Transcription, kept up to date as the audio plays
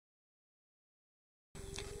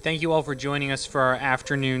Thank you all for joining us for our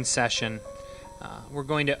afternoon session. We're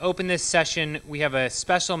going to open this session. We have a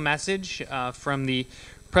special message from the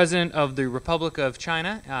President of the Republic of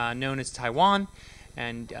China, known as Taiwan,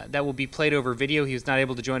 and that will be played over video. He was not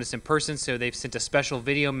able to join us in person, so they've sent a special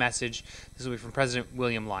video message. This will be from President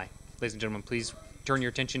William Lai. Ladies and gentlemen, please turn your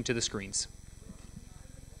attention to the screens.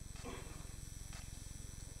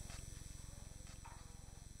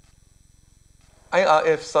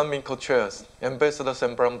 IRF Summit co-chairs, Ambassador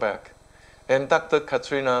Sam Brownback, and Dr.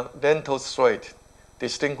 Katrina Lento-Strait,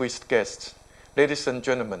 distinguished guests, ladies and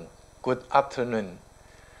gentlemen, good afternoon.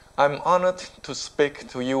 I'm honored to speak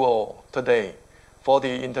to you all today for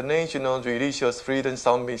the International Religious Freedom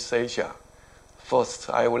Summit Asia. First,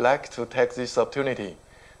 I would like to take this opportunity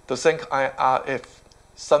to thank IRF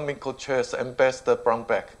Summit co-chairs Ambassador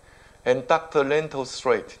Brownback and Dr.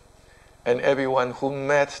 Lento-Strait and everyone who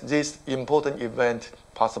made this important event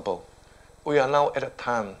possible. We are now at a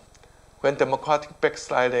time when democratic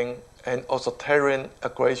backsliding and authoritarian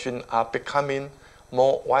aggression are becoming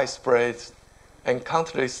more widespread, and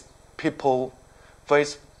countless people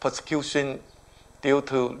face persecution due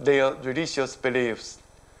to their religious beliefs.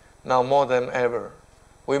 Now more than ever,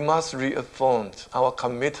 we must reaffirm our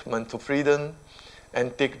commitment to freedom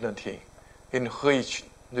and dignity, in which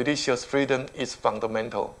religious freedom is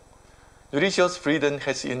fundamental. Religious freedom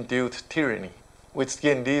has endured tyranny,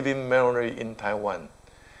 within living memory in Taiwan.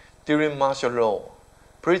 During martial law,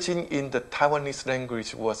 preaching in the Taiwanese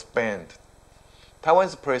language was banned.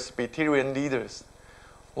 Taiwan's Presbyterian leaders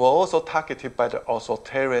were also targeted by the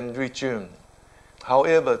authoritarian regime.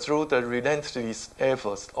 However, through the relentless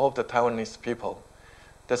efforts of the Taiwanese people,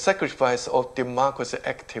 the sacrifice of democracy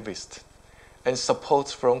activists, and support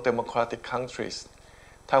from democratic countries,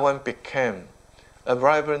 Taiwan became a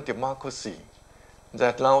vibrant democracy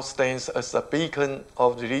that now stands as a beacon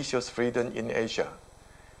of religious freedom in Asia.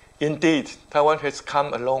 Indeed, Taiwan has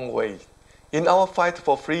come a long way in our fight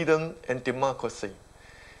for freedom and democracy.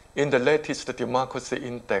 In the latest Democracy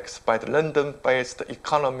Index by the London-based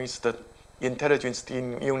Economist Intelligence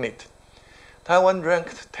Unit, Taiwan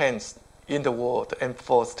ranked 10th in the world and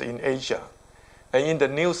 1st in Asia. And in the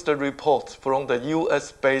newest report from the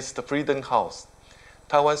US-based Freedom House,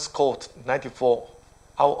 Taiwan scored 94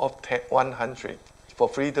 out of 100 for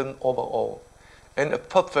freedom overall, and a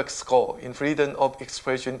perfect score in freedom of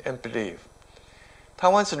expression and belief.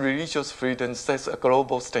 Taiwan's religious freedom sets a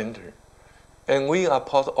global standard, and we are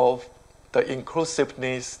part of the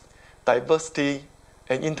inclusiveness, diversity,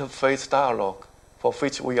 and interfaith dialogue for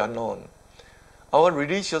which we are known. Our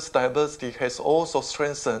religious diversity has also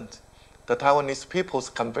strengthened the Taiwanese people's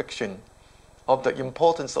conviction of the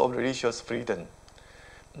importance of religious freedom.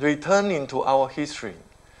 Returning to our history,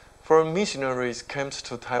 foreign missionaries came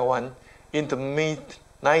to Taiwan in the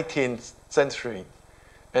mid-19th century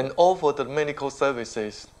and offered medical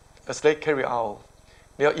services as they carry out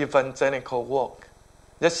their evangelical work.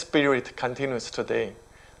 That spirit continues today,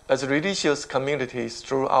 as religious communities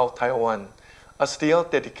throughout Taiwan are still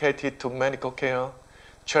dedicated to medical care,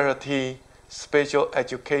 charity, special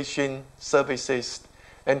education services,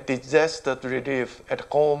 and disaster relief at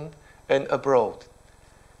home and abroad.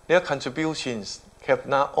 Their contributions have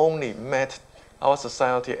not only made our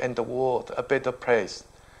society and the world a better place,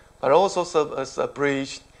 but also serve as a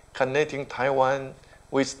bridge connecting Taiwan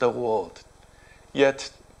with the world.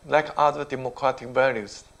 Yet, like other democratic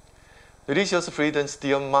values, religious freedom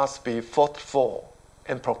still must be fought for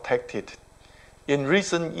and protected. In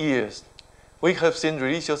recent years, we have seen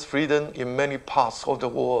religious freedom in many parts of the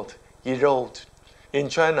world erode. In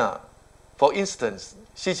China, for instance,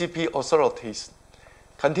 CCP authorities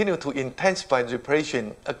continue to intensify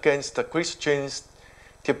repression against the Christians,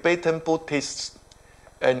 Tibetan Buddhists,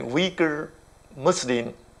 and Uyghur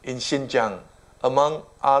Muslims in Xinjiang, among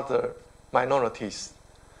other minorities.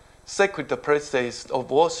 Sacred places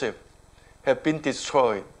of worship have been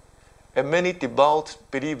destroyed, and many devout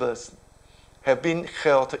believers have been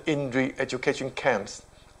held in re-education camps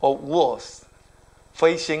or worse.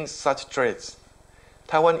 Facing such threats,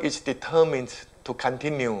 Taiwan is determined to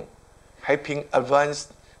continue helping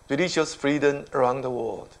advance religious freedom around the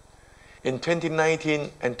world. In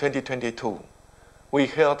 2019 and 2022, we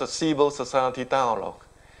held a civil society dialogue,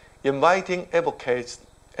 inviting advocates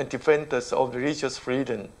and defenders of religious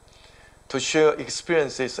freedom to share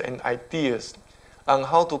experiences and ideas on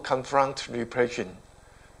how to confront repression.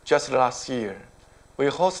 Just last year, we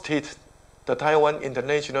hosted the Taiwan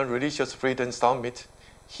International Religious Freedom Summit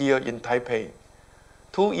here in Taipei.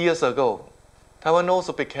 2 years ago, Taiwan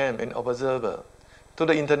also became an observer to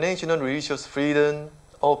the International Religious Freedom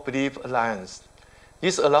of Belief Alliance.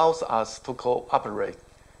 This allows us to cooperate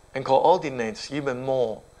and coordinate even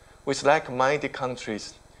more with like-minded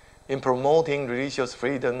countries in promoting religious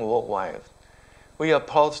freedom worldwide. We are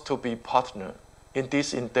proud to be partner in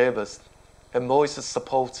these endeavors and voice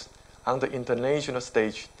support on the international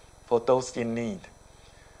stage for those in need.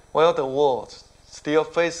 While the world still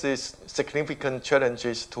faces significant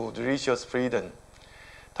challenges to religious freedom,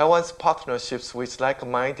 Taiwan's partnerships with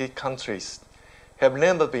like-minded countries have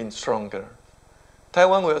never been stronger.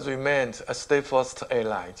 Taiwan will remain a steadfast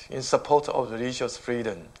ally in support of religious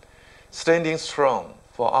freedom, standing strong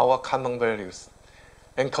for our common values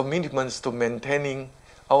and commitments to maintaining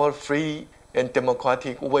our free and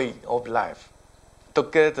democratic way of life.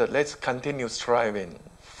 Together, let's continue striving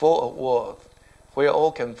for a world where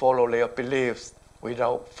all can follow their beliefs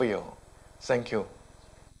without fear. Thank you.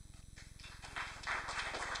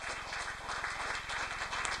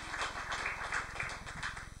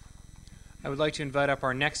 I would like to invite up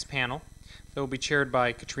our next panel that will be chaired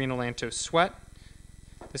by Katrina Lantos Sweat.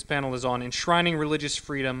 This panel is on enshrining religious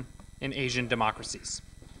freedom in Asian democracies.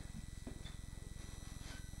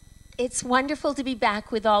 It's wonderful to be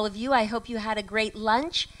back with all of you. I hope you had a great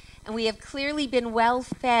lunch, and we have clearly been well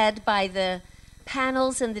fed by the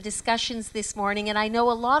panels and the discussions this morning, and I know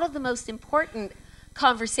a lot of the most important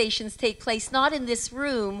conversations take place not in this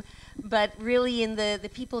room, but really in the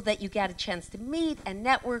people that you get a chance to meet and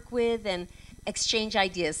network with and exchange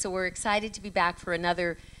ideas. So we're excited to be back for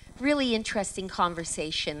another really interesting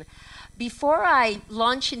conversation. Before I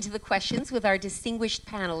launch into the questions with our distinguished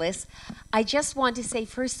panelists, I just want to say,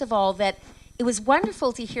 first of all, that it was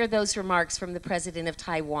wonderful to hear those remarks from the President of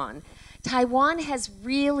Taiwan. Taiwan has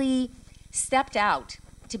really stepped out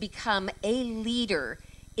to become a leader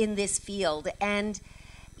in this field. And,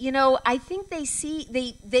 you know, I think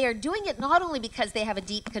they are doing it not only because they have a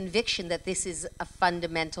deep conviction that this is a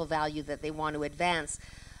fundamental value that they want to advance,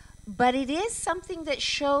 but it is something that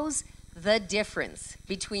shows the difference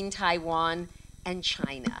between Taiwan and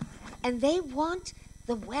China. And they want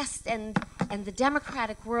the West and the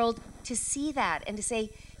democratic world to see that and to say,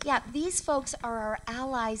 yeah, these folks are our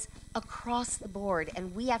allies across the board,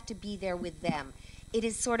 and we have to be there with them. It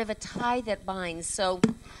is sort of a tie that binds. So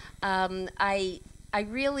I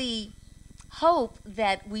really hope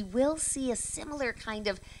that we will see a similar kind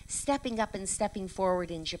of stepping up and stepping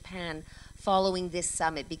forward in Japan following this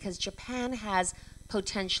summit, because Japan has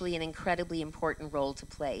potentially an incredibly important role to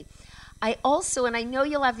play. I also, and I know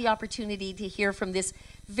you'll have the opportunity to hear from this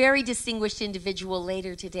very distinguished individual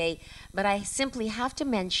later today, but I simply have to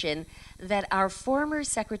mention that our former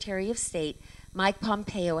Secretary of State, Mike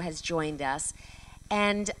Pompeo, has joined us.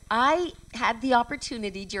 And I had the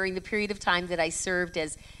opportunity during the period of time that I served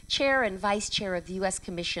as chair and vice chair of the U.S.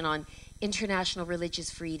 Commission on International Religious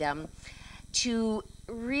Freedom to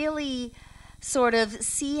really sort of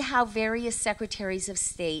see how various secretaries of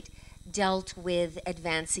state dealt with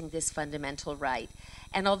advancing this fundamental right.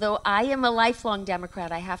 And although I am a lifelong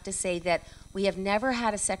Democrat, I have to say that we have never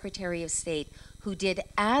had a Secretary of State who did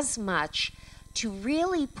as much to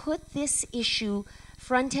really put this issue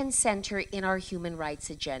front and center in our human rights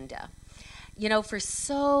agenda. You know, for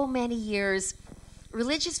so many years,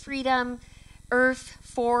 religious freedom, IRF,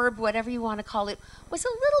 FORB, whatever you want to call it, was a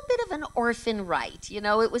little bit of an orphan right. You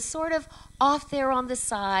know, it was sort of off there on the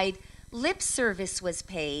side, lip service was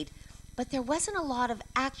paid, but there wasn't a lot of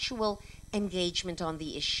actual engagement on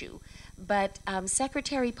the issue. But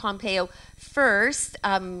Secretary Pompeo first,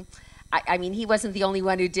 I mean, he wasn't the only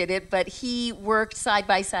one who did it, but he worked side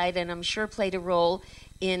by side and I'm sure played a role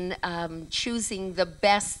in choosing the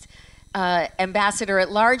best ambassador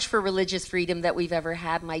at large for religious freedom that we've ever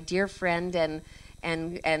had, my dear friend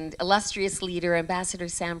and illustrious leader, Ambassador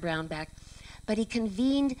Sam Brownback. But he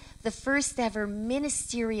convened the first ever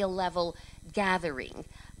ministerial level gathering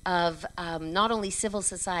of not only civil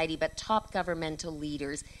society, but top governmental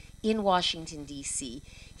leaders in Washington, D.C.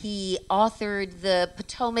 He authored the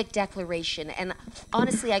Potomac Declaration, and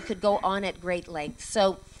honestly, I could go on at great length.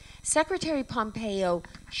 So Secretary Pompeo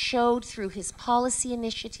showed through his policy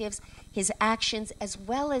initiatives, his actions, as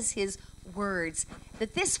well as his words,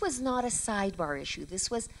 that this was not a sidebar issue.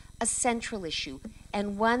 This was a central issue,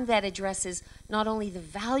 and one that addresses not only the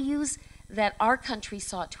values that our country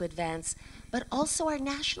sought to advance, but also our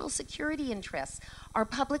national security interests, our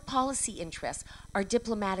public policy interests, our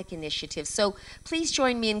diplomatic initiatives. So please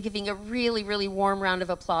join me in giving a really, really warm round of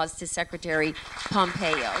applause to Secretary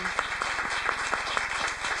Pompeo.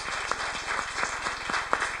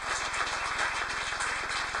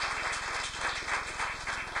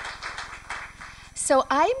 So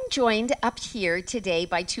I'm joined up here today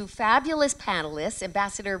by two fabulous panelists,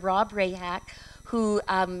 Ambassador Rob Rahak, who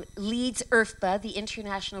leads IRFBA, the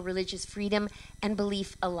International Religious Freedom and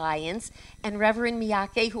Belief Alliance, and Reverend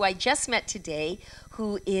Miyake, who I just met today,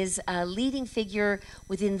 who is a leading figure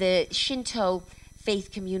within the Shinto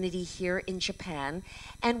faith community here in Japan.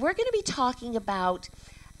 And we're going to be talking about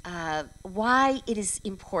why it is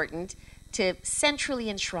important to centrally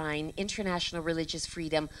enshrine international religious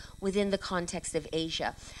freedom within the context of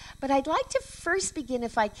Asia. But I'd like to first begin,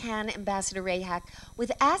 if I can, Ambassador Rehak, with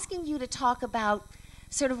asking you to talk about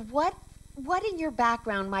sort of what in your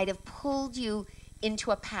background might have pulled you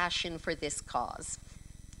into a passion for this cause.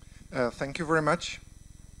 Thank you very much.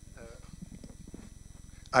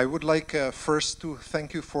 I would like first to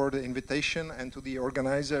thank you for the invitation and to the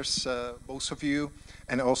organizers, both of you.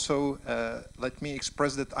 And also, let me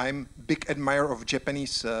express that I'm a big admirer of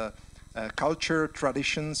Japanese culture,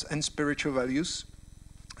 traditions, and spiritual values.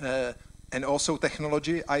 And also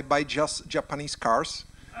technology. I buy just Japanese cars.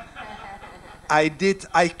 I did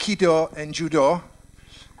Aikido and Judo.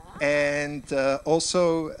 And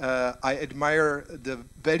also, I admire the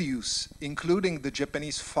values, including the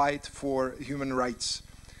Japanese fight for human rights.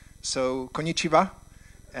 So, konnichiwa.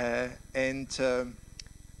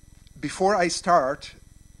 Before I start,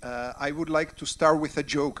 I would like to start with a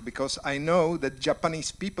joke, because I know that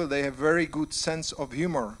Japanese people, they have very good sense of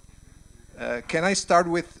humor. Can I start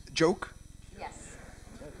with joke? Yes.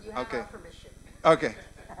 You have our permission. Okay.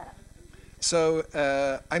 So,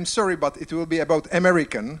 I'm sorry, but it will be about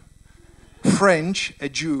American, French, a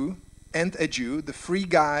Jew, and a Jew. The three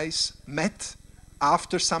guys met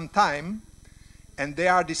after some time, and they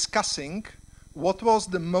are discussing what was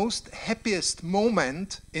the most happiest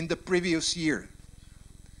moment in the previous year.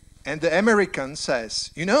 And the American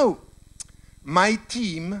says, you know, my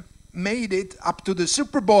team made it up to the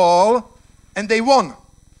Super Bowl and they won.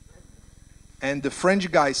 And the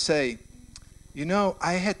French guys say, you know,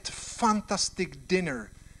 I had fantastic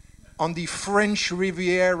dinner on the French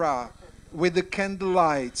Riviera with the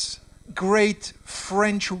candlelights, great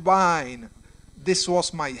French wine. This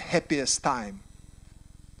was my happiest time.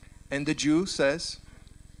 And the Jew says,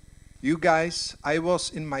 you guys, I was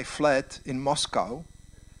in my flat in Moscow,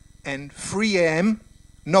 and 3 a.m.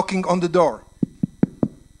 knocking on the door.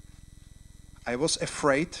 I was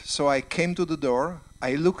afraid, so I came to the door.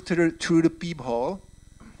 I looked through the peephole,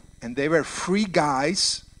 and there were 3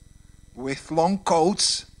 guys with long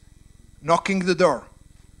coats knocking the door.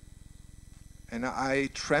 And I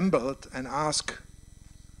trembled and asked,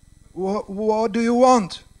 what do you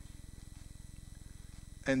want?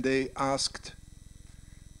 And they asked,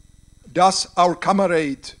 does our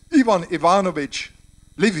comrade Ivan Ivanovich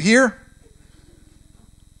live here?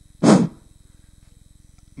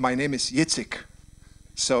 My name is Yitzhak,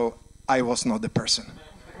 so I was not the person.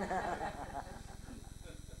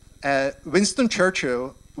 Winston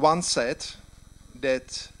Churchill once said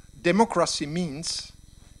that democracy means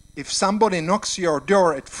if somebody knocks your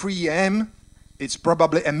door at 3 a.m., it's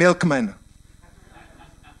probably a milkman.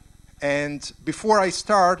 And before I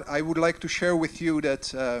start, I would like to share with you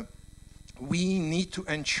that we need to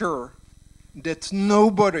ensure that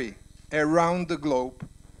nobody around the globe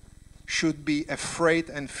should be afraid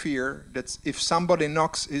and fear that if somebody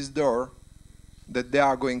knocks his door, that they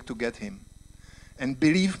are going to get him. And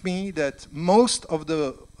believe me that most of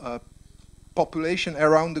the population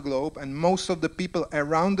around the globe and most of the people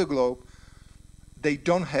around the globe, they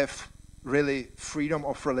don't have really freedom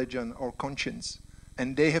of religion or conscience.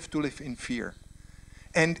 And they have to live in fear.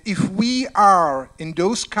 And if we are in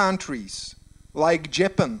those countries like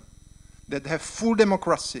Japan that have full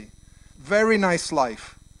democracy, very nice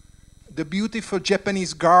life, the beautiful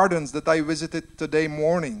Japanese gardens that I visited today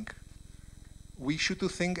morning, we should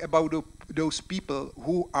think about those people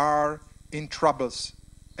who are in troubles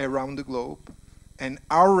around the globe, and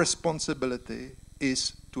our responsibility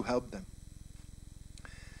is to help them.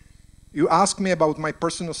 You asked me about my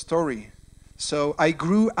personal story. So I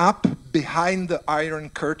grew up behind the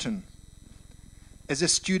Iron Curtain. As a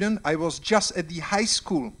student, I was just at the high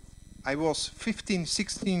school. I was 15,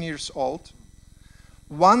 16 years old.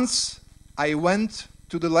 Once I went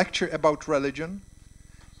to the lecture about religion,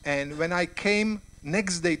 and when I came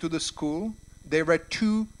next day to the school, there were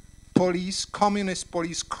 2 communist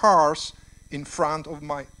police cars in front of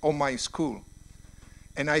my school.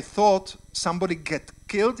 And I thought somebody get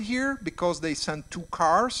killed here because they sent 2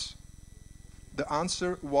 cars. The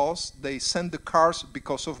answer was they sent the cars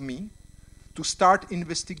because of me to start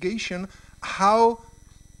investigation how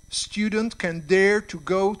students can dare to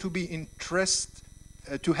go to be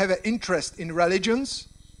to have an interest in religions,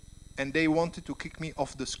 and they wanted to kick me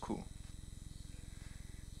off the school.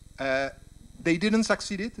 They didn't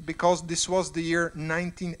succeed it because this was the year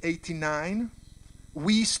 1989,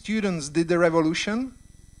 We students did the revolution,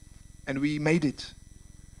 and we made it.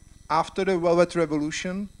 After the Velvet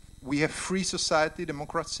Revolution, we have free society,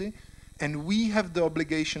 democracy, and we have the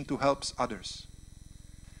obligation to help others.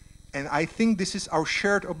 And I think this is our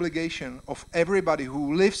shared obligation of everybody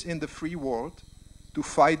who lives in the free world to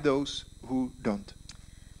fight those who don't.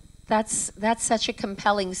 That's such a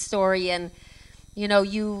compelling story, and you know,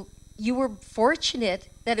 you were fortunate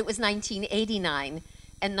that it was 1989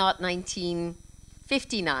 and not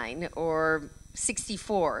 1959 or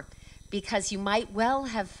 64, because you might well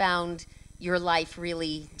have found your life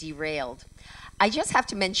really derailed. I just have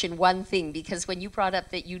to mention one thing, because when you brought up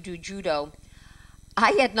that you do judo,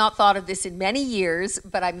 I had not thought of this in many years,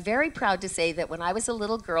 but I'm very proud to say that when I was a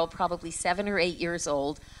little girl, probably 7 or 8 years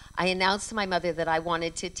old, I announced to my mother that I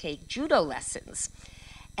wanted to take judo lessons.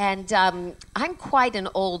 And I'm quite an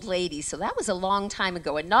old lady, so that was a long time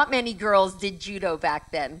ago, and not many girls did judo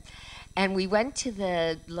back then. And we went to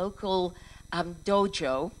the local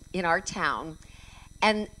dojo in our town,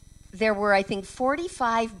 and there were, I think,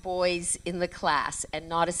 45 boys in the class and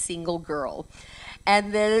not a single girl.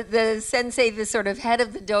 And the sensei, the sort of head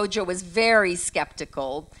of the dojo, was very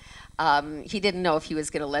skeptical. He didn't know if he was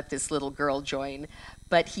going to let this little girl join,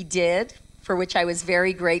 but he did, for which I was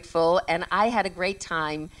very grateful. And I had a great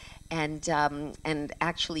time, and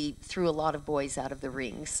actually threw a lot of boys out of the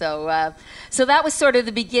ring. So so that was sort of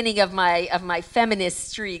the beginning of my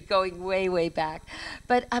feminist streak, going way, way back.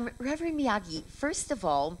 But Reverend Miyagi, first of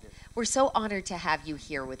all, we're so honored to have you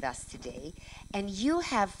here with us today. And you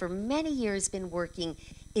have for many years been working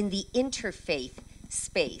in the interfaith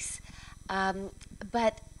space.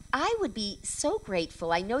 But I would be so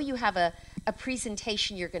grateful. I know you have a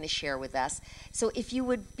presentation you're going to share with us. So if you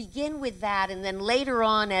would begin with that, and then later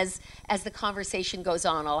on, as the conversation goes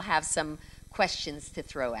on, I'll have some questions to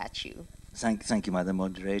throw at you. Thank you, Madam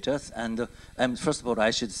Moderators. And first of all,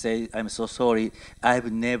 I should say I'm so sorry. I've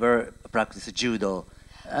never practiced judo.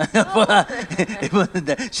 Even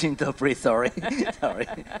the Shinto priest, sorry.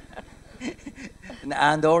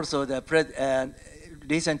 And also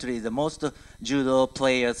recently the most judo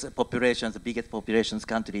players populations, the biggest populations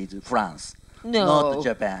country is France, not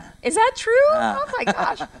Japan. Is that true? Oh my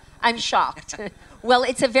gosh, I'm shocked. Well,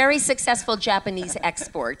 it's a very successful Japanese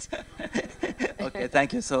export. Okay,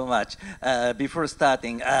 thank you so much. Before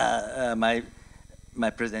starting my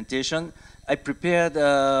presentation, I prepared,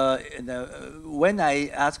 when I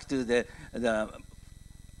asked the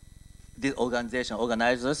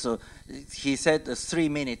organizers, so he said 3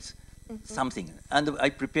 minutes something, and I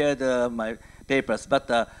prepared my papers, but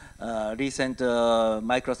recent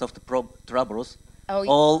Microsoft troubles,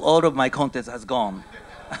 all of my content has gone.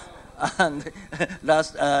 And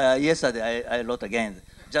yesterday I wrote again.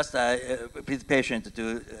 Just please patient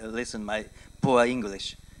to listen my poor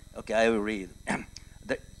English. Okay, I will read.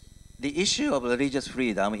 The issue of religious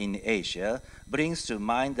freedom in Asia brings to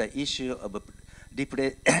mind the issue of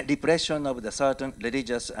repression of the certain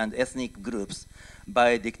religious and ethnic groups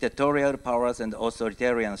by dictatorial powers and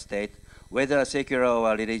authoritarian states, whether secular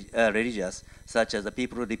or religious, such as the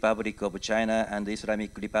People's Republic of China and the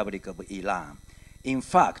Islamic Republic of Iran. In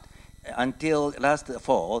fact, until last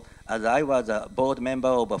fall, as I was a board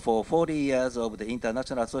member for 40 years of the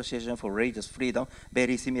International Association for Religious Freedom,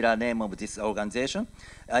 very similar name of this organization.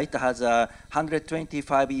 It has a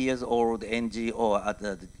 125 years old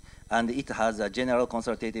NGO and it has a general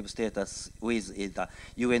consultative status with the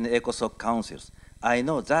UN ECOSOC councils. I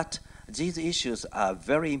know that these issues are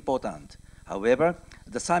very important. However,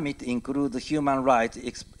 the summit includes human rights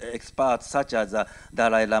experts such as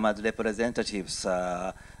Dalai Lama's representatives,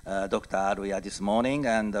 Dr. Aruya this morning,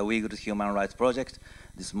 and the Uyghur Human Rights Project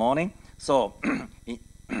this morning. So,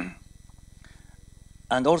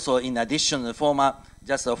 and also in addition, the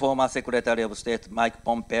former Secretary of State Mike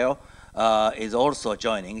Pompeo is also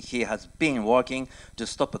joining. He has been working to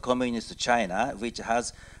stop communist China, which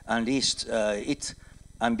has unleashed its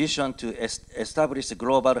ambition to establish a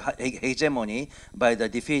global hegemony by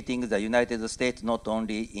defeating the United States not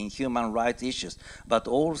only in human rights issues, but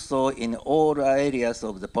also in all areas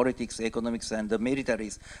of the politics, economics, and the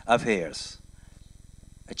military affairs.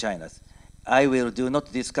 China's. I will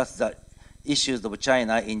not discuss the issues of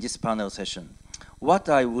China in this panel session. What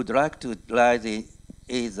I would like to raise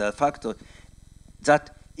is the fact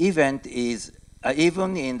that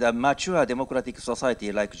even in the mature democratic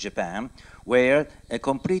society like Japan, where a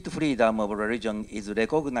complete freedom of religion is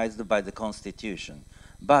recognized by the Constitution,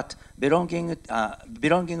 but belonging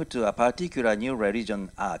to a particular new religion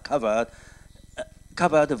are covered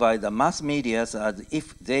by the mass media as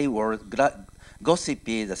if they were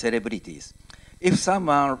gossipy celebrities. If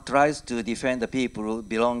someone tries to defend the people who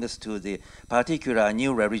belongs to the particular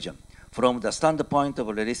new religion, from the standpoint of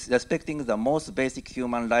respecting the most basic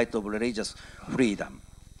human right of religious freedom,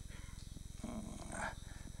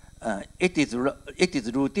 it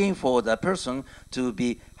is routine for the person to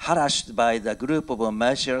be harassed by the group of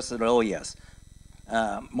malicious lawyers.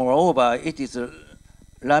 Moreover, it is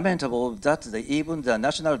lamentable that even the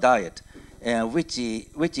national diet, which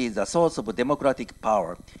is the source of democratic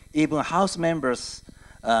power, even House members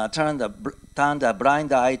turned a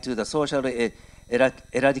blind eye to the social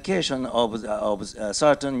eradication of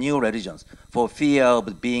certain new religions for fear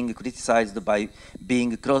of being criticized by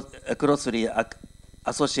being closely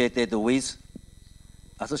associated with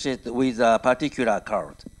a particular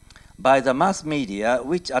cult by the mass media,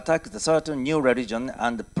 which attack the certain new religion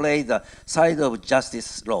and play the side of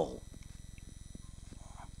justice law.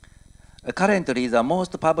 Currently, the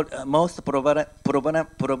most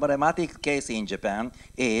problematic case in Japan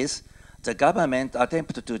is the government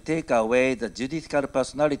attempt to take away the judicial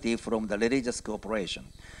personality from the religious corporation.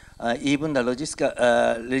 Even the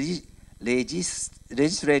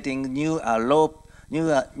legislating new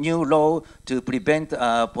law to prevent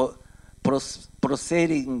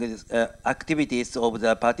proceeding activities of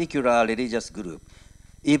the particular religious group.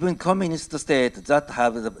 Even communist states that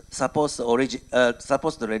have the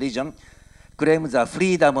supposed religion claim the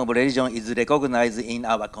freedom of religion is recognized in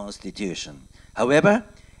our constitution. However,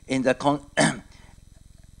 in the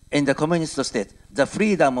communist state, the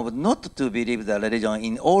freedom of not to believe the religion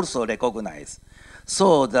is also recognized.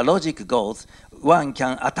 So the logic goes, one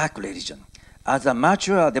can attack religion. As a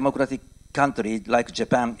mature democratic country like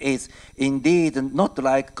Japan is indeed not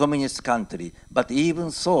like communist country, but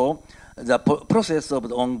even so, the process of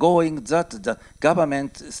the ongoing that the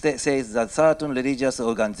government says that certain religious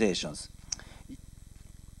organizations,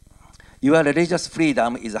 your religious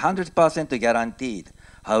freedom is 100% guaranteed.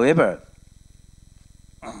 However,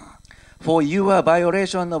 for your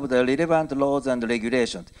violation of the relevant laws and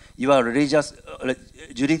regulations, your religious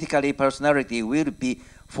juridically personality will be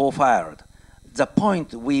forfeited. The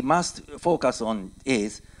point we must focus on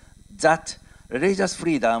is that religious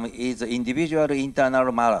freedom is an individual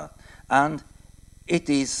internal matter, and it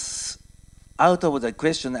is out of the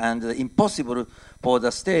question and impossible for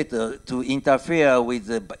the state to interfere with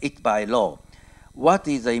it by law. What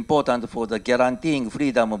is important for the guaranteeing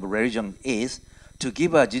freedom of religion is to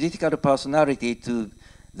give a judicial personality to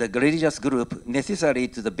the religious group necessary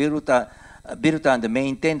to build and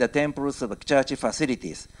maintain the temples of church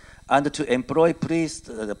facilities, and to employ priests,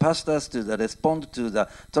 the pastors to respond to the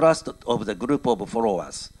trust of the group of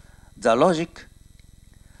followers. The logic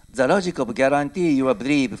of guarantee your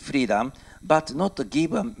belief freedom, but not to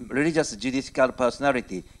give a religious judicial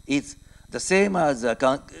personality, is the same as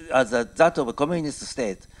that of a communist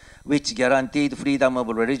state, which guaranteed freedom of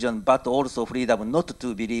religion, but also freedom not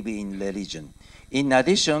to believe in religion. In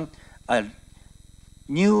addition, a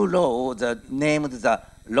new law named the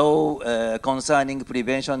Law Concerning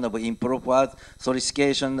Prevention of Improper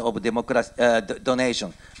Solicitation of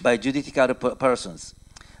Donation by Judicial Persons,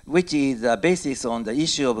 which is the basis on the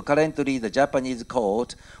issue of currently the Japanese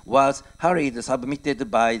court, was hurried submitted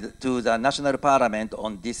to the National Parliament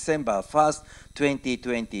on December 1st,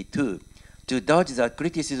 2022, to dodge the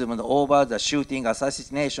criticism over the shooting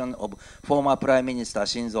assassination of former Prime Minister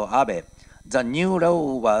Shinzo Abe. The new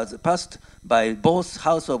law was passed by both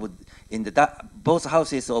houses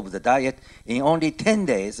of the Diet in only 10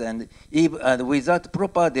 days and without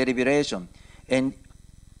proper deliberation, and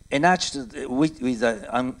enacted with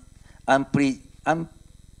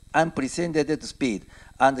unprecedented speed,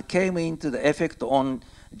 and came into the effect on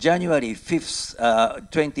January 5th,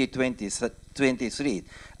 2023.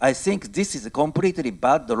 I think this is a completely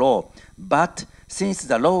bad law, but since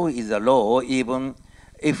the law is a law, even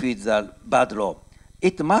if it's a bad law,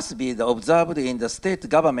 it must be observed in the state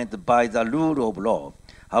government by the rule of law.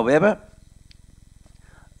 However,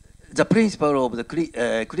 the principle of the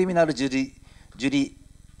criminal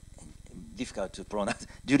difficult to pronounce,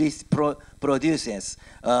 jurisprudence,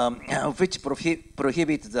 which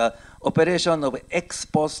prohibits the operation of ex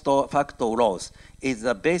post facto laws, is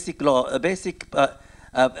a basic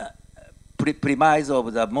premise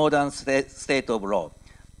of the modern state of law,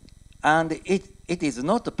 and it is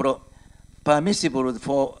not permissible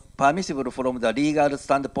from the legal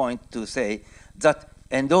standpoint to say that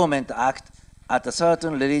endowment act at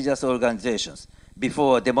certain religious organizations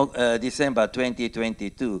before December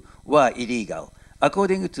 2022 were illegal,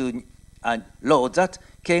 according to a law that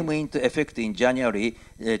came into effect in January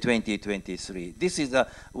 2023. This is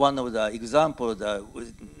one of the examples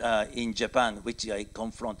in Japan which I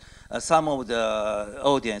confront. Some of the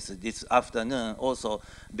audience this afternoon also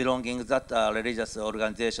belonging that religious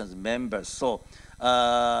organizations members. So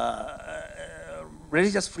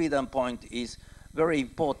religious freedom point is very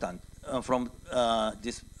important from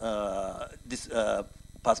this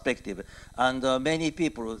perspective. And many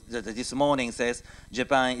people this morning says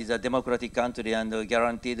Japan is a democratic country and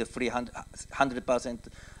guaranteed free 100%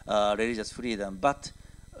 religious freedom. But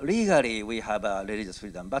legally we have religious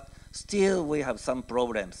freedom, but still we have some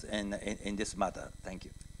problems in this matter. Thank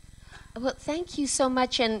you. Well, thank you so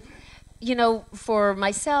much. And, you know, for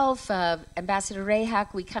myself, Ambassador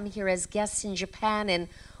Reihak, we come here as guests in Japan, and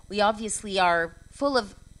we obviously are full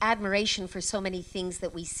of admiration for so many things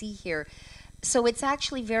that we see here. So it's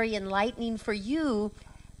actually very enlightening for you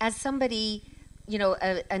as somebody, you know,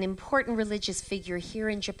 an important religious figure here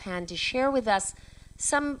in Japan to share with us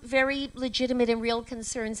some very legitimate and real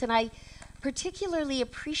concerns. And I particularly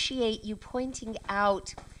appreciate you pointing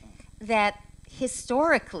out that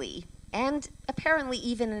historically, and apparently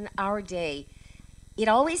even in our day, it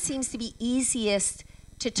always seems to be easiest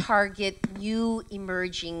to target new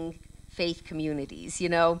emerging faith communities, you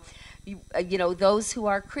know. You know, those who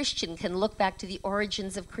are Christian can look back to the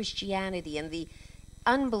origins of Christianity and the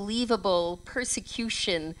unbelievable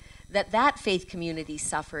persecution that faith community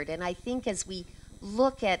suffered. And I think as we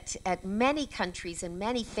look at many countries and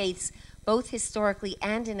many faiths, both historically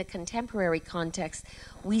and in a contemporary context,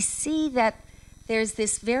 we see that there's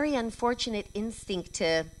this very unfortunate instinct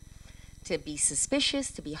to be suspicious,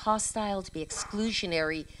 to be hostile, to be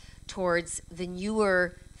exclusionary towards the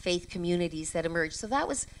newer faith communities that emerge. So that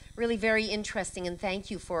was really very interesting, and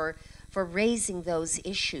thank you for raising those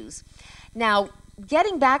issues. Now,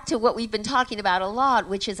 getting back to what we've been talking about a lot,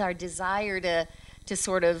 which is our desire to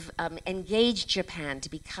sort of engage Japan, to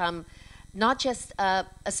become not just a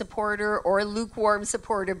supporter or a lukewarm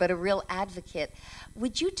supporter, but a real advocate.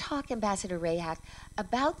 Would you talk, Ambassador Reihak,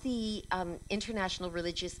 about the International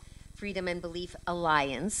Religious Freedom and Belief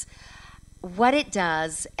Alliance, what it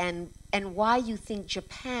does, and why you think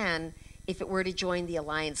Japan, if it were to join the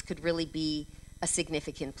alliance, could really be a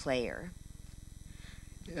significant player?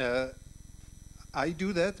 I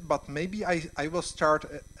do that, but maybe I will start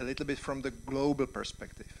a little bit from the global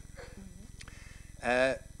perspective.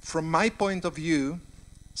 From my point of view,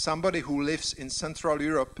 somebody who lives in Central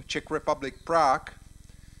Europe, Czech Republic, Prague,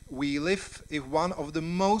 we live in one of the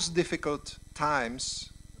most difficult times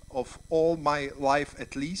of all my life,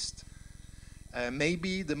 at least,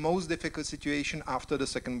 maybe the most difficult situation after the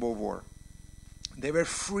Second World War. There were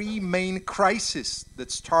three main crises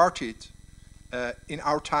that started in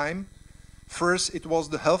our time. First, it was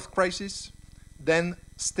the health crisis, then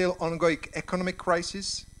still ongoing economic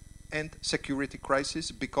crisis and security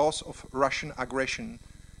crisis because of Russian aggression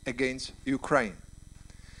against Ukraine.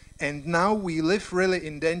 And now we live really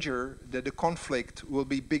in danger that the conflict will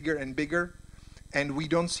be bigger and bigger, and we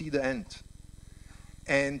don't see the end.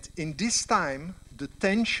 And in this time, the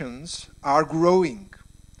tensions are growing.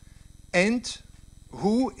 And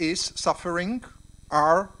who is suffering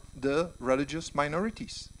are the religious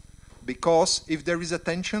minorities. Because if there is a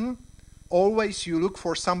tension, always you look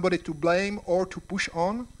for somebody to blame or to push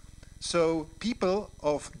on. So people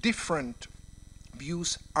of different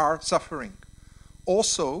views are suffering.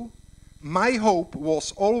 Also, my hope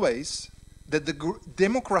was always that the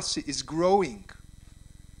democracy is growing.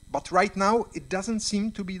 But right now, it doesn't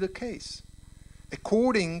seem to be the case.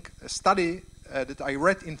 According to a study that I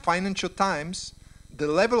read in Financial Times, the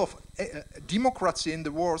level of democracy in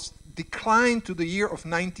the world declined to the year of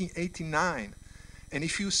 1989. And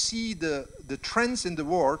if you see the trends in the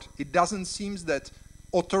world, it doesn't seem that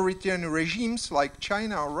authoritarian regimes like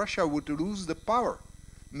China or Russia would lose the power.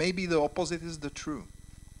 Maybe the opposite is the true.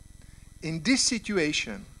 In this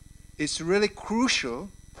situation, it's really crucial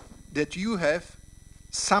that you have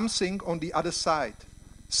something on the other side,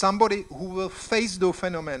 somebody who will face those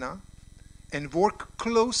phenomena and work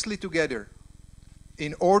closely together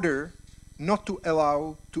in order not to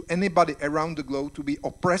allow to anybody around the globe to be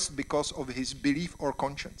oppressed because of his belief or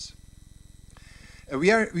conscience. We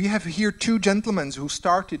have here two gentlemen who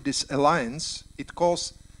started this alliance. It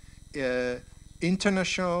calls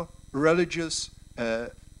International Religious Freedom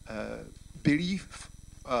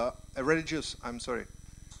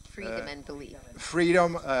and Belief.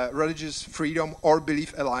 Religious Freedom or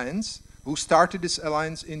Belief Alliance, who started this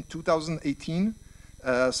alliance in 2018.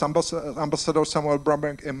 Ambassador Samuel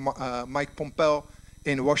Bromberg and Mike Pompeo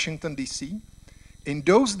in Washington, D.C. In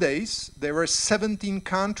those days, there were 17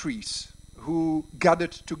 countries who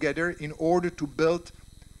gathered together in order to build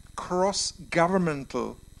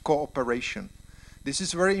cross-governmental cooperation. This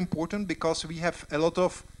is very important because we have a lot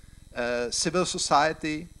of civil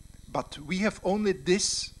society, but we have only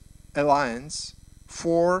this alliance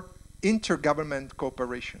for intergovernment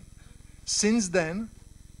cooperation. Since then,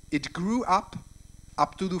 it grew up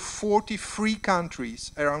to the 43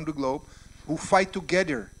 countries around the globe who fight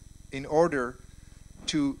together in order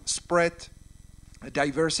to spread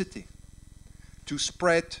diversity, to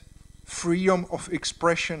spread freedom of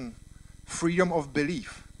expression, freedom of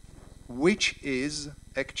belief, which is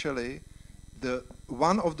actually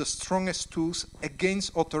one of the strongest tools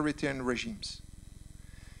against authoritarian regimes.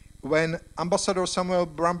 When Ambassador Samuel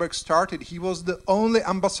Bromberg started, he was the only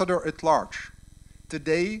ambassador at large.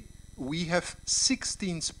 Today, we have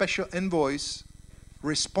 16 special envoys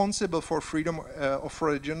responsible for freedom of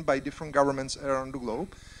religion by different governments around the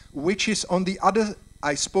globe, which is on the other.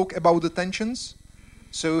 I spoke about the tensions,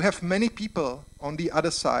 so we have many people on the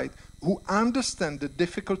other side who understand the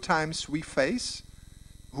difficult times we face,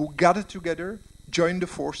 who gather together, join the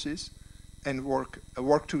forces, and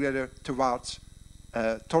work together towards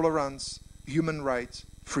tolerance, human rights,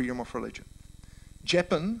 freedom of religion.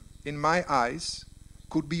 Japan, in my eyes,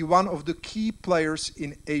 could be one of the key players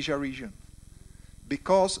in Asia region,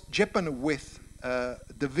 because Japan, with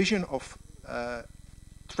the vision of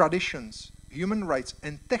traditions, human rights,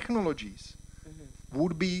 and technologies,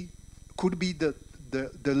 could be the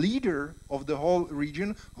leader of the whole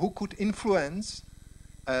region, who could influence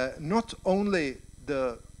not only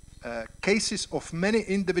the cases of many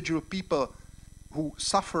individual people who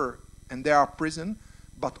suffer and they are prison,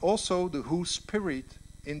 but also the whole spirit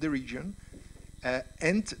in the region,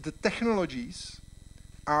 and the technologies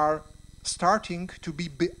are starting to be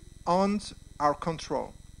beyond our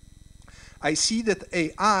control. I see that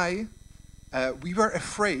AI, we were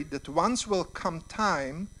afraid that once will come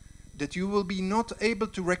time that you will be not able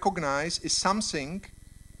to recognize is something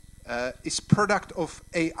is product of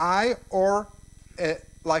AI or a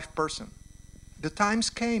live person. The times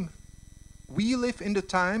came. We live in the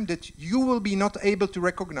time that you will be not able to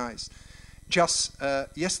recognize. Just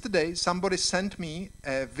yesterday, somebody sent me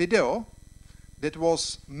a video that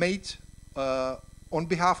was made on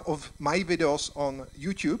behalf of my videos on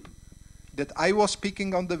YouTube, that I was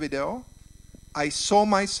speaking on the video. I saw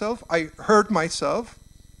myself, I heard myself,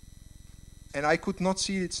 and I could not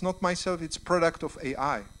see it's not myself, it's product of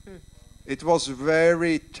AI. It was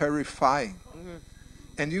very terrifying.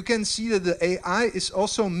 And you can see that the AI is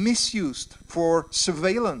also misused for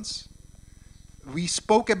surveillance. We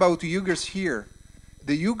spoke about the Uyghurs here.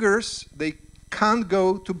 The Uyghurs, they can't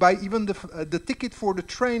go to buy even the ticket for the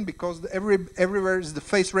train because everywhere is the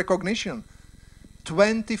face recognition.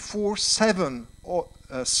 24/7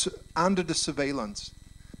 under the surveillance.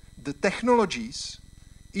 The technologies,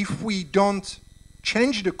 if we don't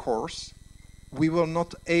change the course, we will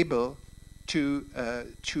not able to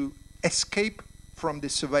escape from the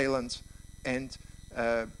surveillance and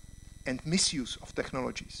misuse of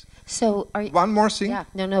technologies. So are you, one more thing? Yeah,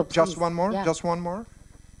 no, please. Just one more. Yeah. Just one more.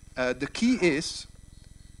 The key is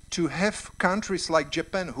to have countries like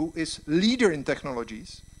Japan, who is leader in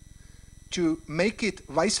technologies, to make it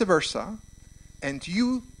vice versa, and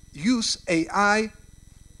you use AI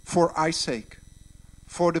for our sake,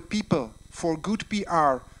 for the people, for good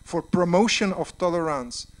PR, for promotion of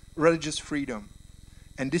tolerance, religious freedom.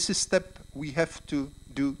 And this is a step we have to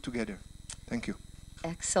do together. Thank you.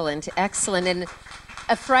 Excellent, excellent. And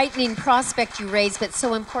a frightening prospect you raised, but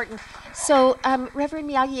so important. So, Reverend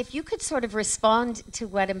Miyagi, if you could sort of respond to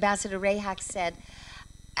what Ambassador Rehak said,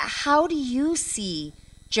 how do you see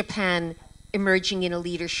Japan emerging in a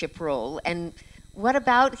leadership role? And what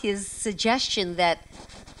about his suggestion that,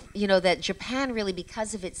 you know, that Japan really,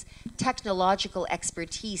 because of its technological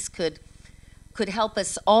expertise, could help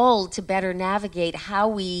us all to better navigate how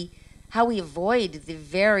we avoid the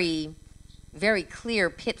very, very clear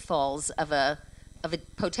pitfalls of a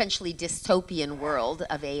potentially dystopian world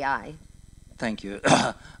of AI? Thank you.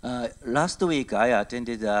 Last week, I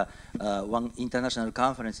attended one international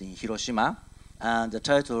conference in Hiroshima, and the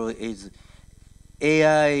title is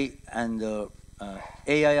AI and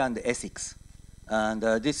Ethics. And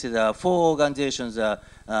this is 4 organizations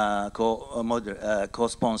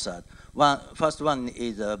co-sponsored. First one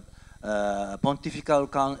is Pontifical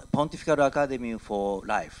Academy for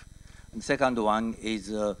Life. And second one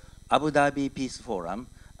is Abu Dhabi Peace Forum.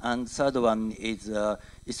 And third one is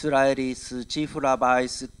Israel's Chief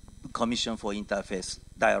Rabbi's Commission for Interfaith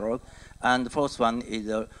Dialogue. And the fourth one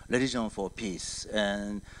is Religion for Peace.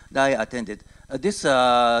 And I attended. This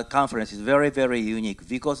conference is very, very unique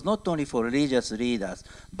because not only for religious leaders,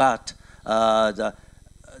 but the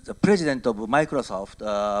the president of Microsoft,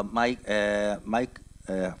 Mike,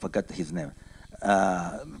 I forgot his name.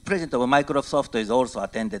 President of Microsoft is also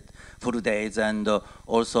attended full days, and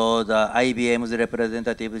also the IBM's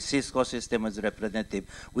representative, Cisco Systems representative.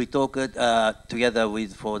 We talked together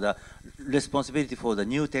with for the responsibility for the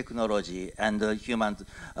new technology and human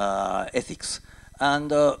ethics.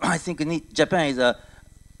 And I think Japan is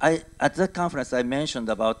at that conference I mentioned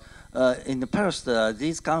about in the past,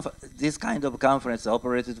 this kind of conference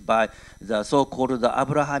operated by the so-called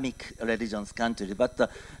Abrahamic religions country. But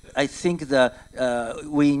I think that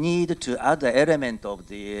we need to add the element of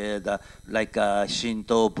the like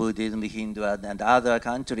Shinto, Buddhism, Hindu, and other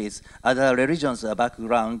countries, other religions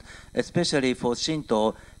background, especially for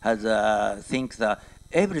Shinto, has think that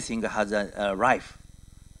everything has a life.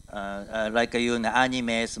 Like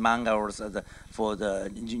animes, mangas for the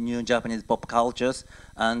new Japanese pop cultures,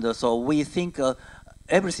 and so we think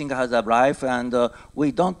everything has a life, and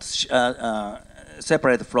we don't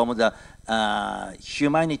separate from the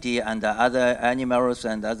humanity and the other animals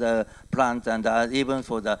and other plants, and even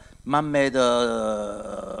for the man-made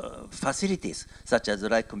facilities such as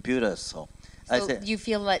like computers. So you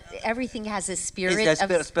feel that everything has a spirit? It's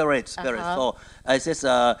a spirit. So I says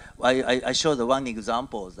I showed one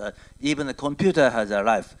example that even the computer has a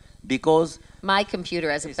life because my computer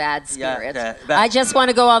has a bad spirit. But I just want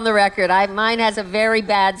to go on the record. Mine has a very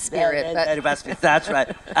bad spirit. Very bad spirit. That's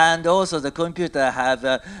right. And also the computer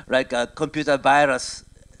have like a computer virus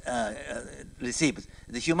received.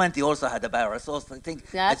 The humanity also had a virus. So I think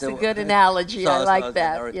that's a good analogy. I like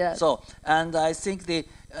that. Yeah. So and I think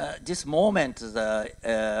this moment,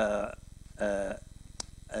 the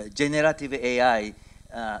generative AI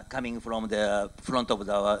coming from the front of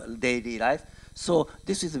the daily life. So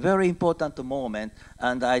this is a very important moment,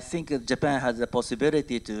 and I think Japan has the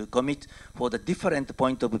possibility to commit for the different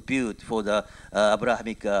point of view for the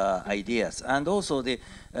Abrahamic ideas. And also the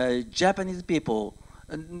Japanese people,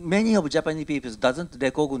 many of Japanese people doesn't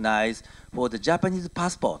recognize for the Japanese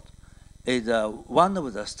passport is one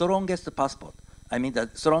of the strongest passport. I mean,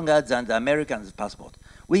 stronger than the American passport.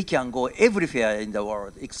 We can go everywhere in the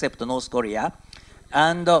world except North Korea.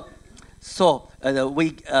 And so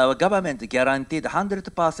our government guaranteed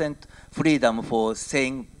 100% freedom for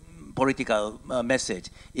saying political message.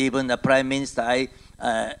 Even the prime minister,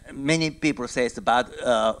 many people say it's bad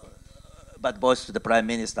voice to the prime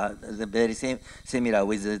minister, very similar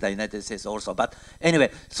with the United States also. But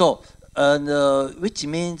anyway, so which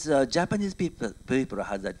means Japanese people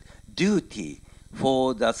has a duty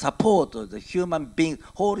for the support of the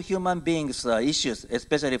whole human beings issues,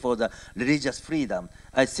 especially for the religious freedom.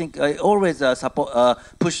 I think I always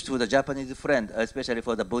push to the Japanese friend, especially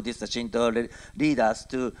for the Buddhist Shinto leaders,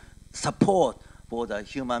 to support for the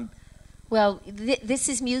human. Well, this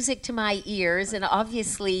is music to my ears, and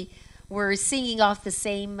obviously we're singing off the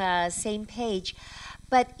same page.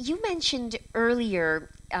 But you mentioned earlier,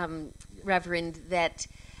 Reverend, that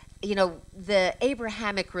the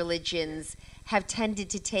Abrahamic religions have tended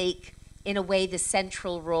to take, in a way, the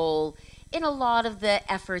central role in a lot of the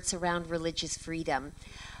efforts around religious freedom.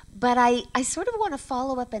 But I sort of want to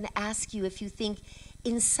follow up and ask you if you think,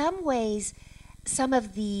 in some ways, some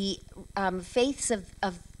of the faiths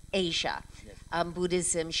of Asia, yes.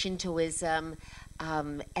 Buddhism, Shintoism,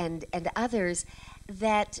 and others,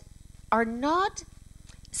 that are not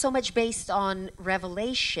so much based on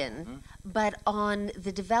revelation, but on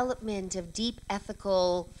the development of deep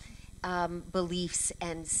ethical beliefs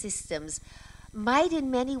and systems, might in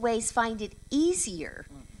many ways find it easier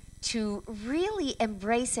to really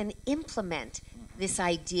embrace and implement this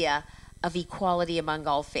idea of equality among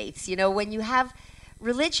all faiths. When you have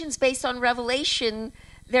religions based on revelation,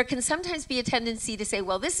 there can sometimes be a tendency to say,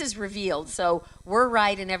 well, this is revealed, so we're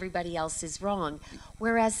right and everybody else is wrong.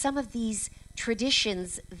 Whereas some of these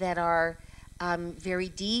traditions that are very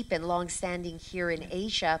deep and long-standing here in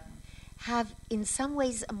Asia have in some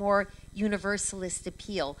ways a more universalist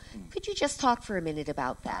appeal. Could you just talk for a minute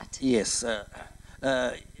about that? Yes.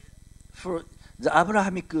 For the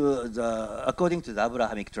Abrahamic, according to the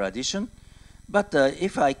Abrahamic tradition, but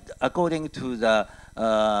according to the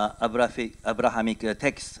Abrahamic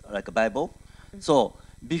text, like Bible, so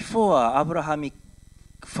before Abrahamic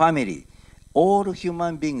family, all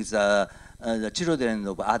human beings are the children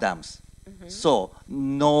of Adams. So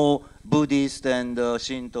no Buddhist and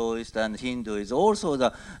Shintoist and Hindu is also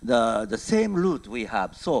the same root we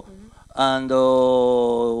have. So and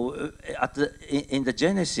in the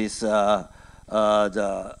Genesis, the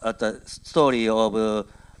story of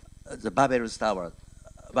the Babel's Tower,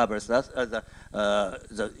 bubbles. That's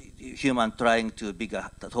the human trying to build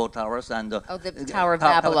the tall towers and Oh, the Tower of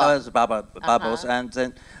Babylon. Bubbles, and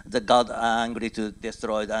then the God angry to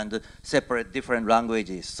destroy and separate different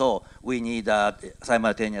languages. So we need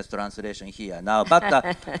simultaneous translation here now. But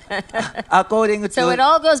according to So it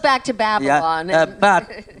all goes back to Babylon.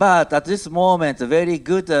 but at this moment, very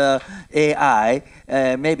good AI.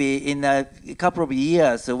 Maybe in a couple of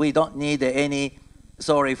years, we don't need any.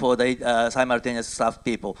 Sorry for the simultaneous stuff,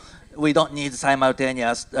 people. We don't need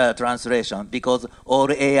simultaneous translation because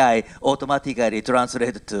all AI automatically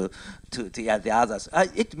translate to the others.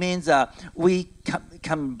 It means we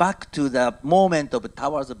come back to the moment of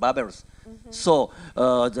Towers of Babels. Mm-hmm. So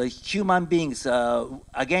the human beings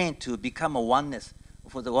again to become a oneness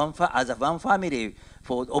for the as a one family.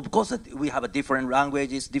 For of course we have different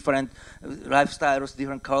languages, different lifestyles,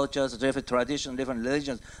 different cultures, different traditions, different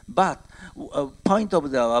religions. But point of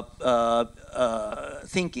the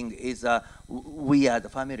thinking is we are the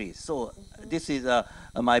family. So this is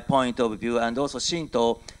my point of view. And also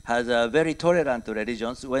Shinto has very tolerant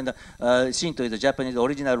religions. When Shinto is a Japanese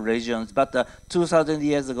original religion, but 2,000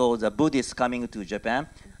 years ago the Buddhists coming to Japan,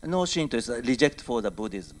 no Shinto is reject for the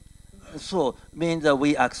Buddhism. So means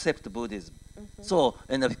we accept Buddhism. So,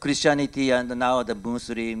 and the Christianity and now the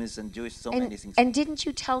Muslims and Jewish, so many things. And didn't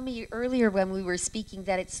you tell me earlier when we were speaking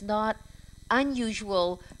that it's not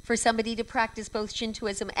unusual for somebody to practice both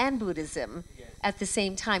Shintoism and Buddhism at the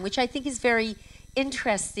same time, which I think is very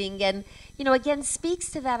interesting and, you know, again speaks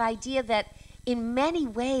to that idea that in many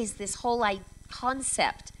ways this whole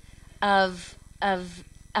concept of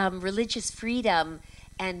religious freedom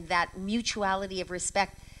and that mutuality of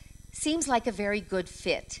respect seems like a very good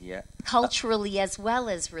fit, culturally as well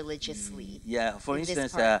as religiously. Yeah, for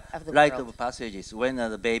instance, rite of passages. When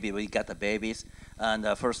we got the babies,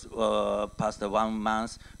 and first past 1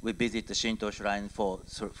 month, we visit the Shinto shrine for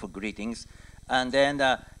greetings, and then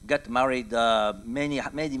got married.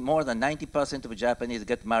 Maybe more than 90% of Japanese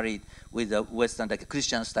get married with the Western, like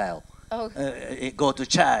Christian style. Oh. Go to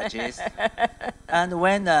church, yes. And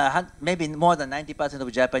when maybe more than 90% of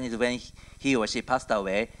Japanese, when he or she passed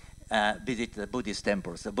away, visit the Buddhist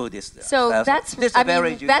temples, the Buddhist. So that's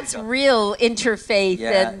real interfaith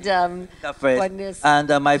and oneness.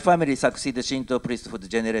 And my family succeeded Shinto priest for the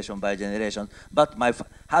generation by generation. But my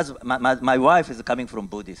wife is coming from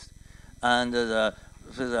Buddhist, and the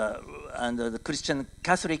Christian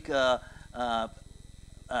Catholic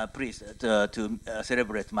priest to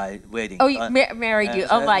celebrate my wedding. Oh, you married you.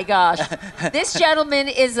 Oh my gosh. This gentleman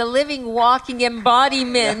is a living, walking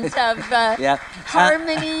embodiment of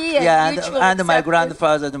harmony and mutual and my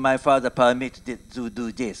grandfather and my father permitted to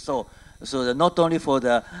do this. So not only for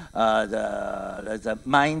the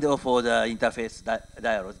mind or for the interface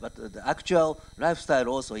dialogues, but the actual lifestyle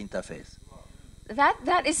also interface.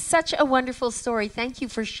 That is such a wonderful story. Thank you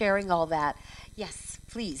for sharing all that. Yes,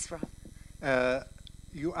 please, Rob.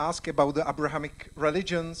 You ask about the Abrahamic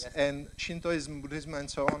religions and Shintoism, Buddhism,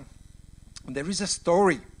 and so on. There is a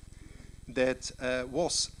story that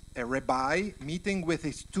was a rabbi meeting with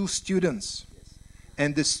his 2 students.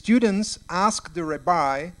 And the students asked the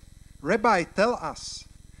rabbi, "Rabbi, tell us,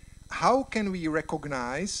 how can we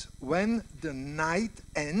recognize when the night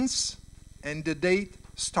ends and the day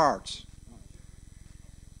starts?"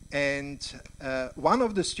 And one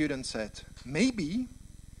of the students said, "Maybe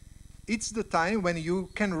it's the time when you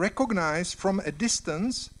can recognize from a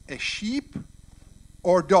distance a sheep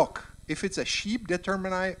or dog. If it's a sheep,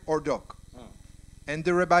 determine or dog." And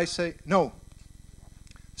the rabbi said, "No."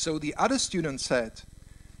 So the other student said,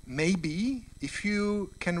 "Maybe if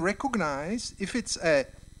you can recognize if it's a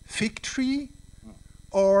fig tree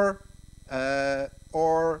or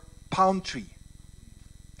palm tree."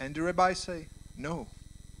 And the rabbi said, "No."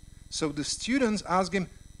 So the students asked him,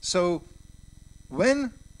 "So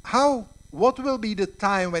what will be the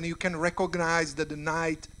time when you can recognize that the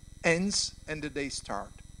night ends and the day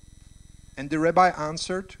starts?" And the rabbi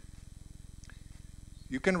answered,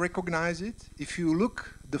 "You can recognize it if you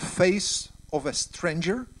look the face of a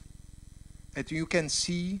stranger and you can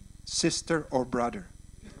see sister or brother.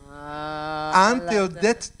 Until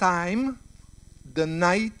that time, the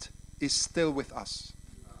night is still with us."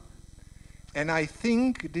 And I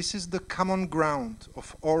think this is the common ground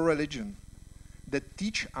of all religion that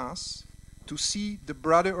teach us to see the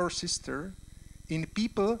brother or sister in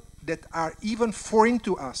people that are even foreign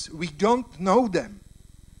to us. We don't know them.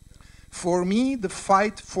 For me, the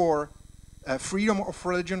fight for freedom of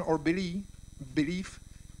religion or belief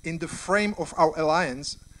in the frame of our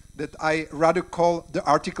alliance, that I rather call the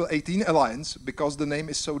Article 18 Alliance, because the name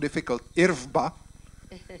is so difficult, IRVBA,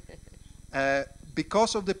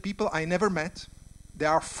 because of the people I never met, They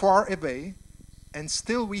are far away, and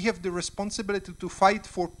still we have the responsibility to fight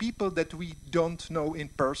for people that we don't know in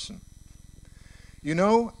person. You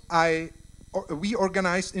know, we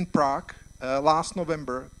organized in Prague last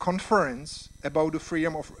November a conference about the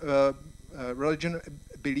freedom of religion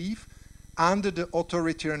belief under the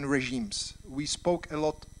authoritarian regimes. We spoke a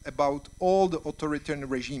lot about all the authoritarian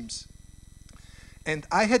regimes. And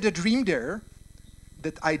I had a dream there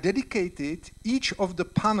that I dedicated each of the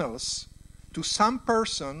panels to some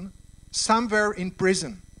person somewhere in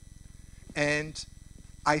prison. And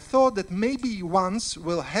I thought that maybe once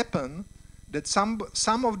will happen that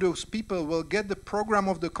some of those people will get the program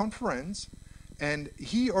of the conference, and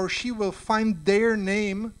he or she will find their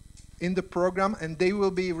name in the program, and they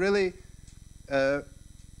will be really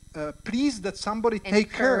pleased that somebody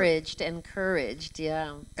take care. Encouraged,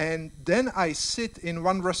 yeah. And then I sit in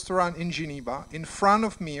one restaurant in Geneva, in front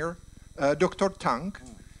of me, Dr. Tang,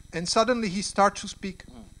 and suddenly he starts to speak.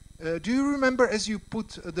 Do you remember as you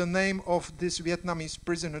put the name of this Vietnamese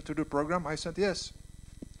prisoner to the program? I said, yes.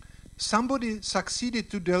 Somebody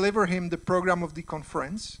succeeded to deliver him the program of the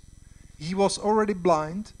conference. He was already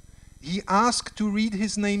blind. He asked to read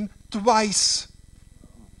his name twice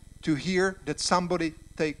to hear that somebody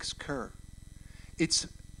takes care.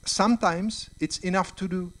 Sometimes it's enough to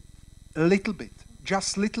do a little bit,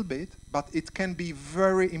 just a little bit, but it can be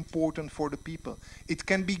very important for the people. It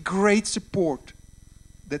can be great support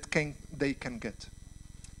that they can get.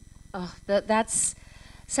 Oh, that's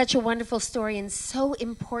such a wonderful story, and so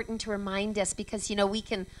important to remind us, because, you know, we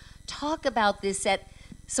can talk about this at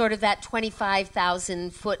sort of that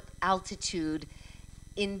 25,000 foot altitude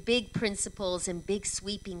in big principles and big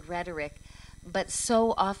sweeping rhetoric, but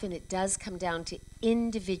so often it does come down to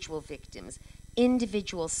individual victims,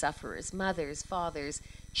 individual sufferers, mothers, fathers,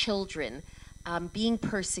 children, being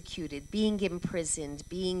persecuted, being imprisoned,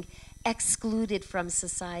 being excluded from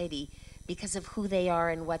society because of who they are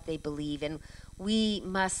and what they believe. And we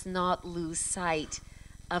must not lose sight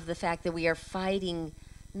of the fact that we are fighting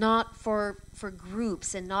not for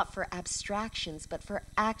groups and not for abstractions, but for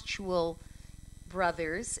actual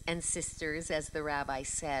brothers and sisters, as the rabbi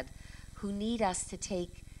said, who need us to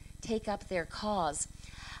take up their cause.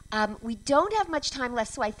 We don't have much time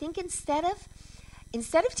left, so I think instead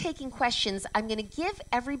of taking questions, I'm going to give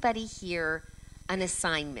everybody here an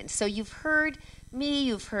assignment. So you've heard me,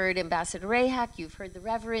 you've heard Ambassador Rehak, you've heard the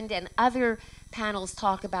Reverend, and other panels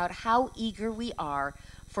talk about how eager we are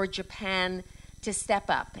for Japan to step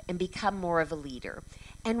up and become more of a leader.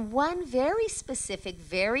 And one very specific,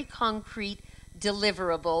 very concrete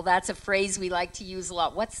deliverable, that's a phrase we like to use a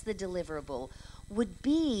lot, what's the deliverable, would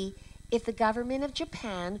be if the government of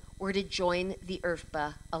Japan were to join the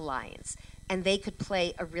IRFBA alliance, and they could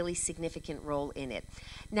play a really significant role in it.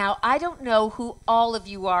 Now, I don't know who all of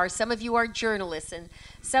you are. Some of you are journalists, and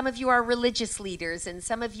some of you are religious leaders, and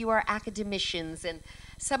some of you are academicians, and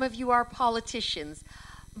some of you are politicians.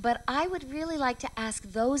 But I would really like to ask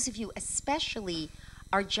those of you, especially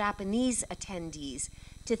our Japanese attendees,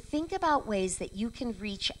 to think about ways that you can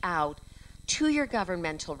reach out to your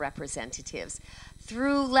governmental representatives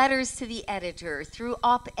through letters to the editor, through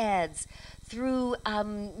op-eds, through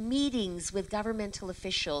meetings with governmental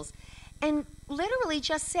officials, and literally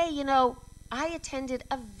just say, you know, I attended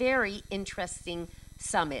a very interesting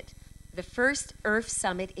summit, the first Earth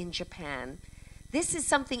Summit in Japan. This is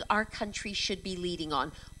something our country should be leading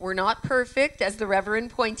on. We're not perfect, as the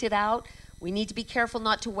Reverend pointed out. We need to be careful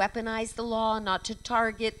not to weaponize the law, not to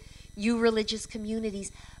target you religious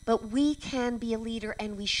communities, but we can be a leader,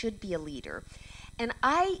 and we should be a leader. And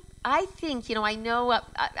I think, you know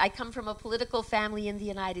I come from a political family in the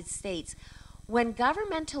United States. When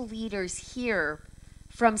governmental leaders hear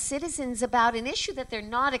from citizens about an issue that they're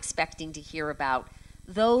not expecting to hear about,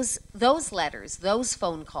 those letters, those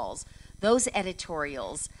phone calls, those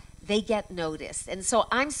editorials, they get noticed. And so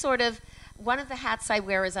I'm sort of, one of the hats I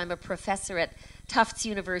wear is I'm a professor at Tufts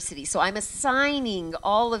University. So I'm assigning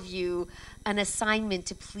all of you an assignment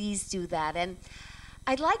to please do that. And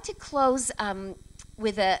I'd like to close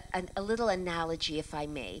with a little analogy, if I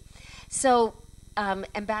may. So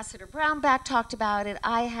Ambassador Brownback talked about it.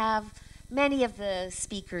 I have, many of the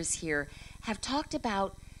speakers here have talked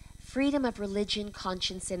about freedom of religion,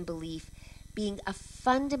 conscience, and belief being a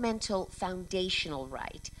fundamental foundational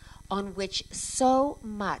right on which so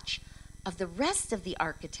much of the rest of the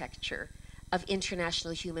architecture of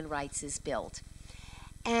international human rights is built.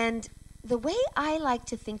 And the way I like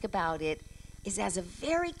to think about it is as a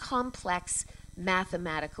very complex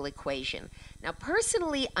mathematical equation. Now,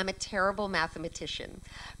 personally, I'm a terrible mathematician,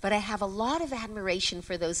 but I have a lot of admiration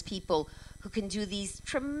for those people who can do these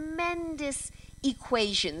tremendous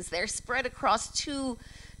equations. They're spread across two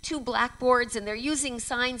blackboards, and they're using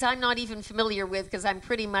signs I'm not even familiar with because I'm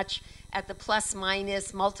pretty much at the plus,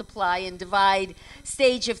 minus, multiply, and divide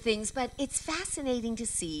stage of things. But it's fascinating to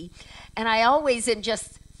see, and I always am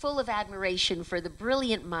just full of admiration for the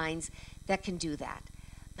brilliant minds that can do that.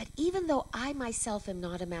 But even though I myself am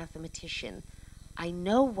not a mathematician, I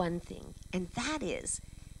know one thing, and that is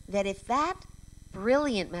that if that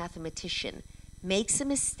brilliant mathematician makes a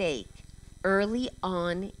mistake early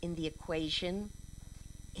on in the equation,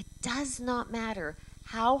 it does not matter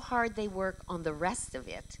how hard they work on the rest of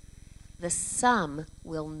it, the sum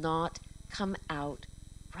will not come out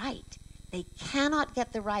right. They cannot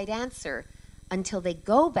get the right answer until they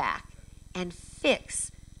go back and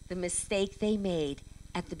fix the mistake they made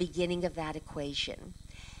at the beginning of that equation.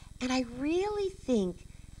 And I really think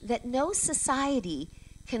that no society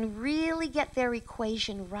can really get their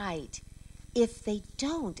equation right if they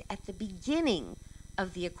don't, at the beginning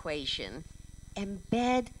of the equation,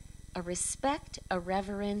 embed a respect, a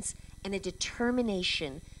reverence, and a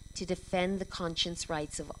determination to defend the conscience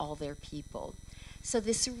rights of all their people. So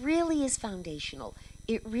this really is foundational.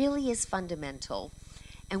 It really is fundamental.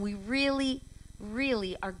 And we really,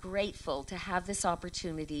 really are grateful to have this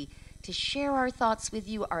opportunity to share our thoughts with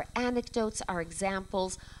you, our anecdotes, our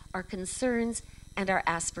examples, our concerns, and our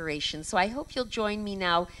aspirations. So I hope you'll join me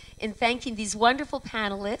now in thanking these wonderful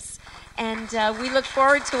panelists, and we look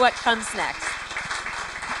forward to what comes next.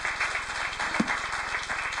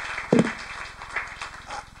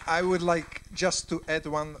 I would like just to add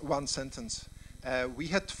one sentence. We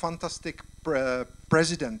had fantastic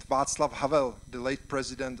president, Václav Havel, the late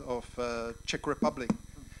president of Czech Republic,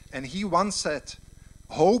 and he once said,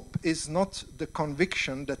 hope is not the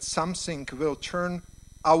conviction that something will turn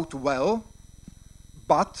out well,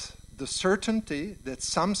 but the certainty that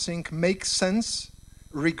something makes sense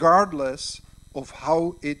regardless of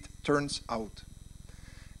how it turns out.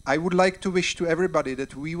 I would like to wish to everybody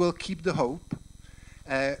that we will keep the hope.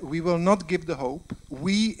 We will not give the hope.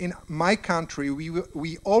 We, in my country,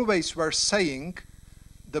 we always were saying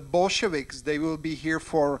the Bolsheviks, they will be here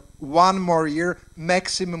for 1 more year,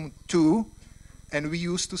 maximum 2. And we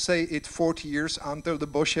used to say it 40 years until the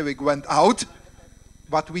Bolshevik went out.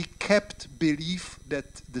 But we kept belief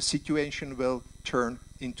that the situation will turn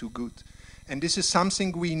into good. And this is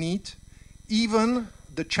something we need. Even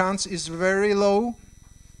the chance is very low,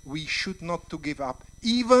 we should not to give up.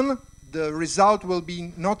 Even the result will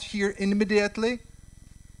be not here immediately,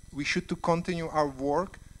 we should to continue our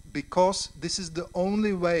work, because this is the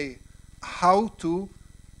only way how to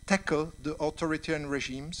tackle the authoritarian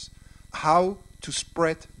regimes, how to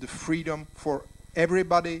spread the freedom for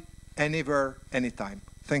everybody, anywhere, anytime.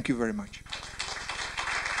 Thank you very much.